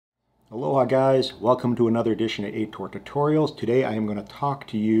Aloha guys, welcome to another edition of Atort Tutorials. Today I am going to talk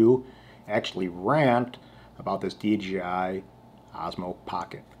to you, actually rant, about this DJI Osmo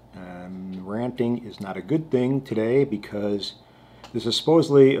Pocket. And ranting is not a good thing today because this is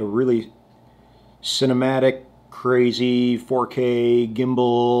supposedly a really cinematic, crazy, 4K,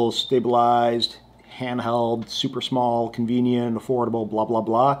 gimbal, stabilized, handheld, super small, convenient, affordable, blah blah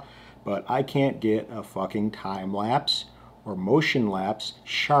blah. But I can't get a fucking time lapse or motion lapse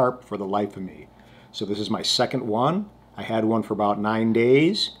sharp for the life of me. So this is my second one. I had one for about 9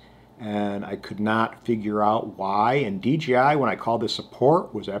 days and I could not figure out why. And DJI, when I called the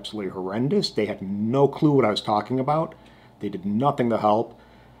support, was absolutely horrendous. They had no clue what I was talking about. They did nothing to help.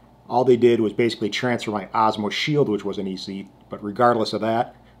 All they did was basically transfer my Osmo Shield, which wasn't easy. But regardless of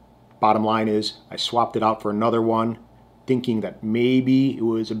that, bottom line is I swapped it out for another one, thinking that maybe it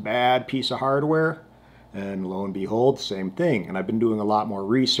was a bad piece of hardware. And lo and behold, same thing. And I've been doing a lot more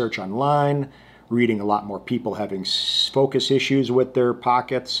research online, reading a lot more people having focus issues with their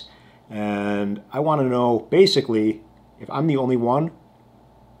pockets. And I want to know, basically, if I'm the only one.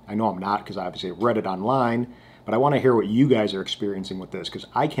 I know I'm not because I obviously read it online, but I want to hear what you guys are experiencing with this because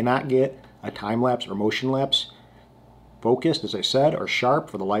I cannot get a time lapse or motion lapse focused, as I said, or sharp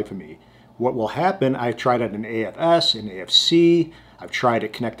for the life of me. What will happen, I've tried it in AFS, in AFC, I've tried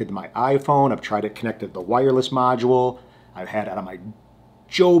it connected to my iPhone, I've tried it connected to the wireless module, I've had it on my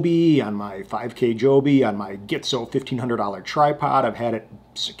Joby, on my 5K Joby, on my Gitzo $1,500 tripod, I've had it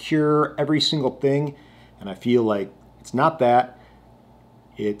secure, every single thing, and I feel like it's not that,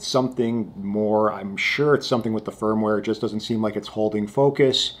 it's something more. I'm sure it's something with the firmware. It just doesn't seem like it's holding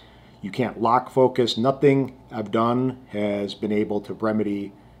focus. You can't lock focus. Nothing I've done has been able to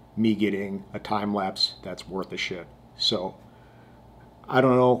remedy me getting a time lapse that's worth a shit. So I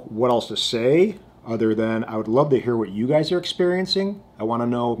don't know what else to say other than I would love to hear what you guys are experiencing. I want to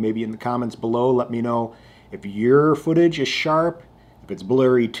know, maybe in the comments below, let me know if your footage is sharp, if it's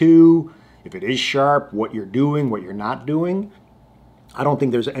blurry too, if it is sharp, what you're doing, what you're not doing. I don't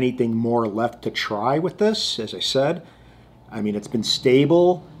think there's anything more left to try with this, as I said. I mean, it's been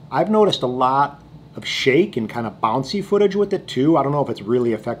stable. I've noticed a lot of shake and kind of bouncy footage with it too. I don't know if it's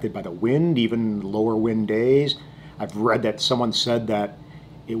really affected by the wind, even lower wind days. I've read that someone said that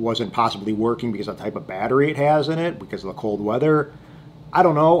it wasn't possibly working because of the type of battery it has in it, because of the cold weather. I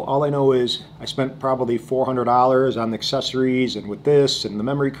don't know. All I know is I spent probably $400 on the accessories and with this and the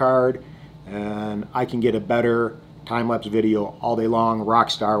memory card, and I can get a better time-lapse video all day long,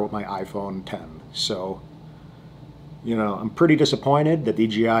 rockstar, with my iPhone 10. So, you know, I'm pretty disappointed that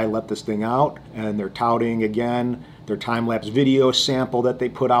DJI let this thing out, and they're touting again their time-lapse video sample that they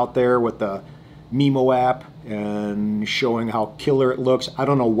put out there with the Mimo app and showing how killer it looks. I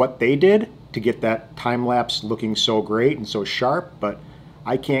don't know what they did to get that time-lapse looking so great and so sharp, but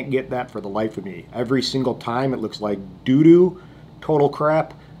I can't get that for the life of me. Every single time it looks like doo-doo, total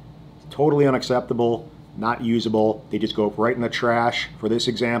crap, totally unacceptable, not usable. They just go right in the trash. For this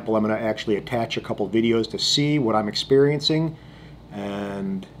example, I'm going to actually attach a couple videos to see what I'm experiencing.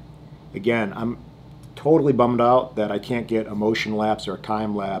 And again, I'm totally bummed out that I can't get a motion lapse or a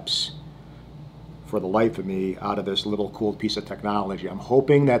time lapse for the life of me out of this little cool piece of technology. I'm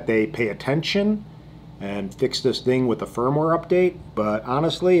hoping that they pay attention and fix this thing with a firmware update, but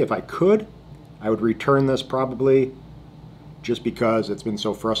honestly, if I could, I would return this probably, just because it's been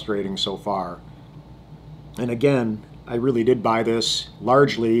so frustrating so far. And again, I really did buy this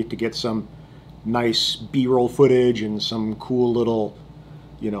largely to get some nice B-roll footage and some cool little,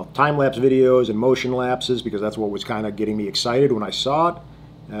 you know, time-lapse videos and motion lapses, because that's what was kind of getting me excited when I saw it.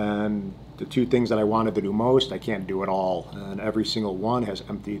 And the two things that I wanted to do most, I can't do at all. And every single one has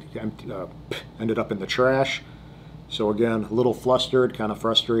ended up in the trash. So again, a little flustered, kind of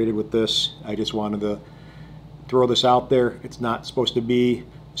frustrated with this. I just wanted to throw this out there. It's not supposed to be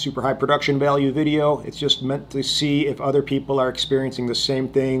super high production value video. It's just meant to see if other people are experiencing the same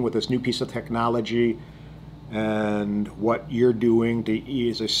thing with this new piece of technology and what you're doing to,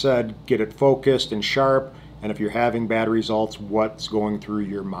 as I said, get it focused and sharp, and if you're having bad results, what's going through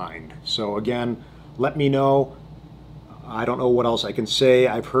your mind. So again, let me know. I don't know what else I can say.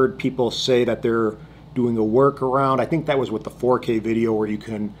 I've heard people say that they're doing a workaround. I think that was with the 4K video where you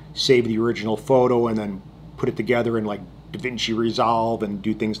can save the original photo and then put it together in like DaVinci Resolve and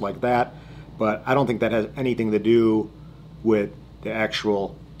do things like that, but I don't think that has anything to do with the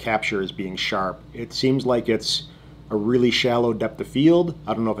actual captures being sharp. It seems like it's a really shallow depth of field.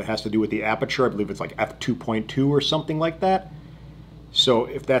 I don't know if it has to do with the aperture. I believe it's like f2.2 or something like that. So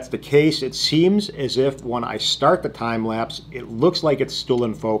if that's the case, it seems as if when I start the time lapse, it looks like it's still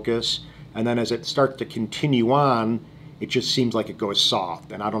in focus, and then as it starts to continue on, it just seems like it goes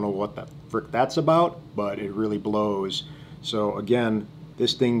soft, and I don't know what the frick that's about, but it really blows. So again,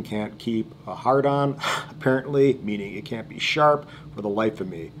 this thing can't keep a hard on, apparently, meaning it can't be sharp for the life of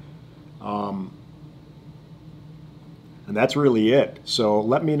me. And that's really it. So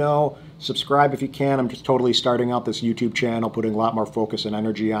let me know. Subscribe if you can. I'm just totally starting out this YouTube channel, putting a lot more focus and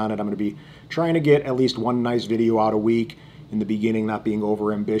energy on it. I'm going to be trying to get at least one nice video out a week in the beginning, not being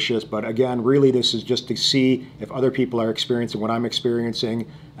over ambitious. But again, really this is just to see if other people are experiencing what I'm experiencing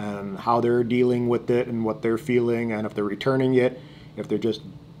and how they're dealing with it and what they're feeling, and if they're returning it, if they're just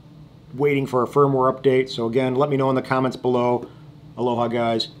waiting for a firmware update. So again, let me know in the comments below. Aloha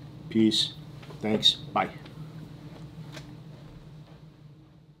guys. Peace. Thanks. Bye.